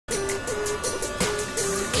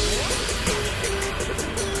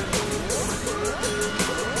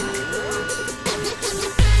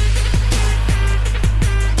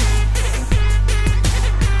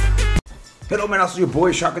Hello man, also your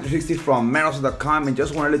boy Shocker360 from Maddenallstars.com, and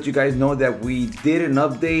just want to let you guys know that we did an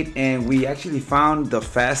update and we actually found the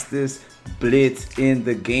fastest blitz in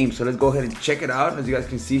the game. So let's go ahead and check it out. As you guys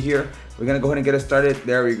can see here, we're gonna go ahead and get it started.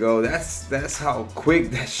 There we go. That's how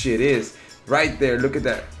quick that shit is right there. Look at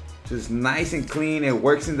that, just nice and clean. It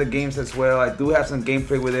works in the games as well. I do have some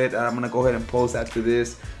gameplay with it. I'm gonna go ahead and post after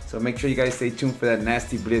this, so make sure you guys stay tuned for that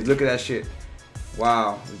nasty blitz. Look at that shit.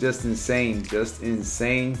 Wow, just insane, just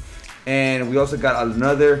insane. And we also got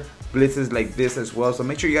another blitzes like this as well, so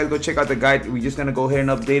make sure you guys go check out the guide. We're just gonna go ahead and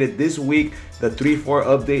update it this week. The 3.4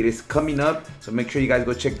 update is coming up, so make sure you guys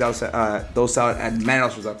go check those out at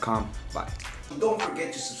Maddenallstars.com. Bye. Don't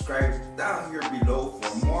forget to subscribe down here below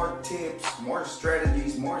for more tips, more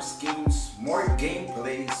strategies, more schemes, more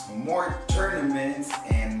gameplays, more tournaments,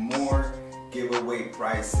 and more giveaway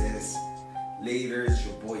prizes. Later, it's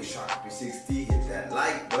your boy Shocker360. Hit that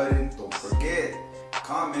like button. Don't forget,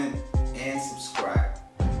 comment, and subscribe.